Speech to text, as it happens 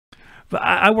But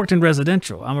I worked in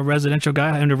residential. I'm a residential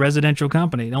guy in a residential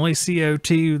company. The only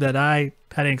CO2 that I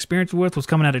had an experience with was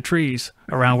coming out of trees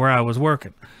around where I was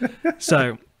working.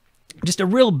 So just a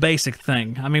real basic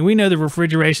thing. I mean, we know the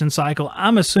refrigeration cycle.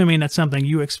 I'm assuming that's something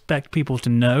you expect people to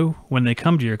know when they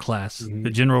come to your class, the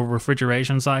general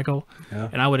refrigeration cycle. Yeah.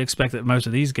 And I would expect that most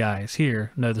of these guys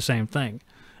here know the same thing.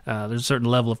 There's a certain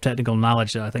level of technical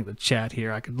knowledge that I think the chat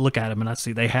here, I could look at them and I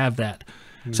see they have that.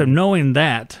 So knowing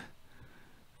that,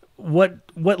 what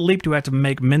leap do I have to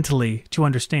make mentally to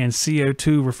understand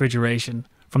CO2 refrigeration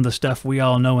from the stuff we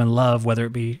all know and love, whether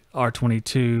it be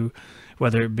R22,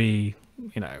 whether it be,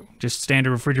 just standard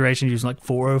refrigeration using like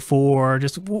 404,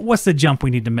 just what's the jump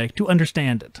we need to make to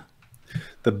understand it?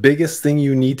 The biggest thing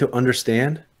you need to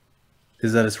understand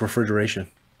is that it's refrigeration.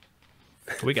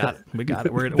 We got it. We got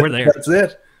it. We're there.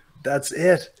 That's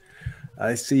it.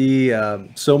 I see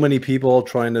so many people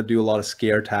trying to do a lot of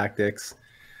scare tactics.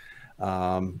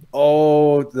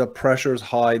 Oh, the pressure is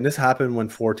high. And this happened when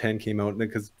 410 came out,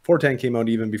 because 410 came out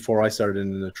even before I started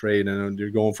in the trade, and you're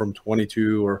going from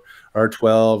 22 or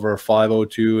R12 or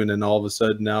 502, and then all of a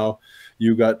sudden now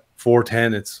you got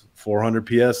 410, it's 400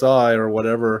 PSI or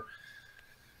whatever.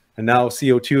 And now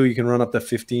CO2, you can run up to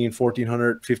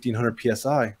 1400, 1500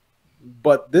 PSI.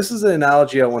 But this is an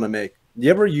analogy I want to make. You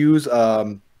ever use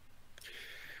a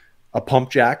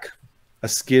pump jack, a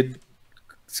skid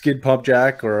pump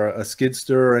jack or a skid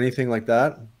stir or anything like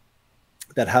that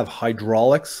have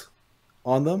hydraulics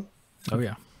on them? Oh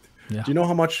yeah. Yeah. Do you know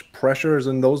how much pressure is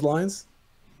in those lines?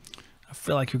 I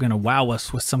feel like you're going to wow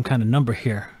us with some kind of number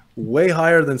here. Way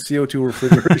higher than CO2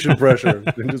 refrigeration pressure,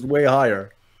 just way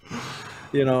higher.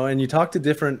 And you talk to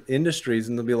different industries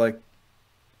and they'll be like,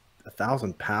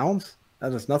 1,000 pounds?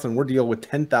 That is nothing. We're dealing with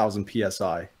 10,000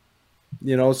 PSI.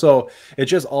 So it's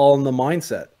just all in the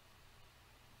mindset.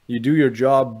 You do your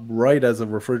job right as a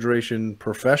refrigeration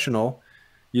professional,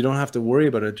 you don't have to worry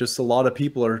about it. Just a lot of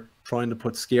people are trying to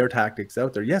put scare tactics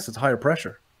out there. Yes, it's higher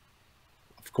pressure.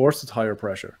 Of course it's higher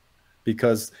pressure,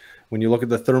 because when you look at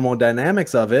the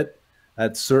thermodynamics of it,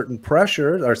 at certain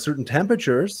pressures or certain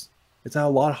temperatures, it's a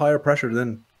lot higher pressure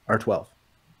than R12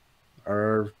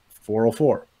 or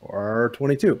 404 or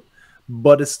R22,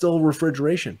 but it's still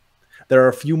refrigeration. There are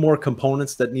a few more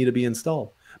components that need to be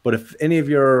installed. But if any of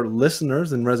your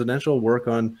listeners in residential work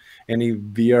on any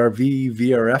VRV,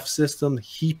 VRF system,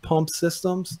 heat pump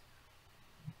systems,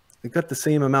 they've got the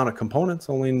same amount of components,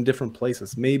 only in different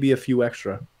places, maybe a few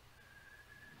extra.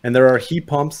 And there are heat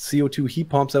pumps, CO2 heat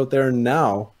pumps out there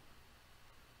now,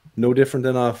 no different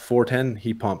than a 410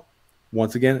 heat pump.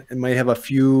 Once again, it may have a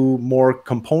few more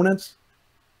components,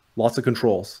 lots of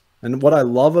controls. And what I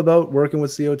love about working with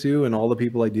CO2 and all the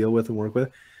people I deal with and work with,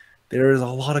 there is a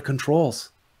lot of controls.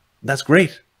 That's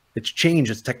great. It's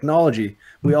change. It's technology.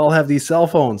 We all have these cell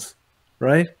phones,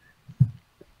 right?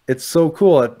 It's so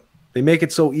cool. They make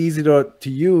it so easy to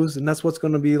use, and that's what's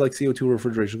going to be like CO2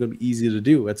 refrigeration. It's going to be easy to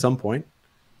do at some point.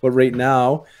 But right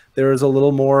now, there is a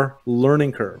little more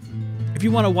learning curve. If you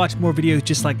want to watch more videos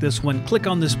just like this one, click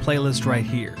on this playlist right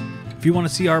here. If you want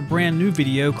to see our brand new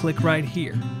video, click right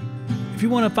here. If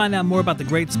you want to find out more about the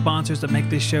great sponsors that make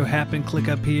this show happen, click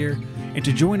up here. And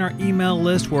to join our email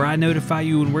list where I notify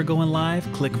you when we're going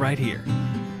live, click right here.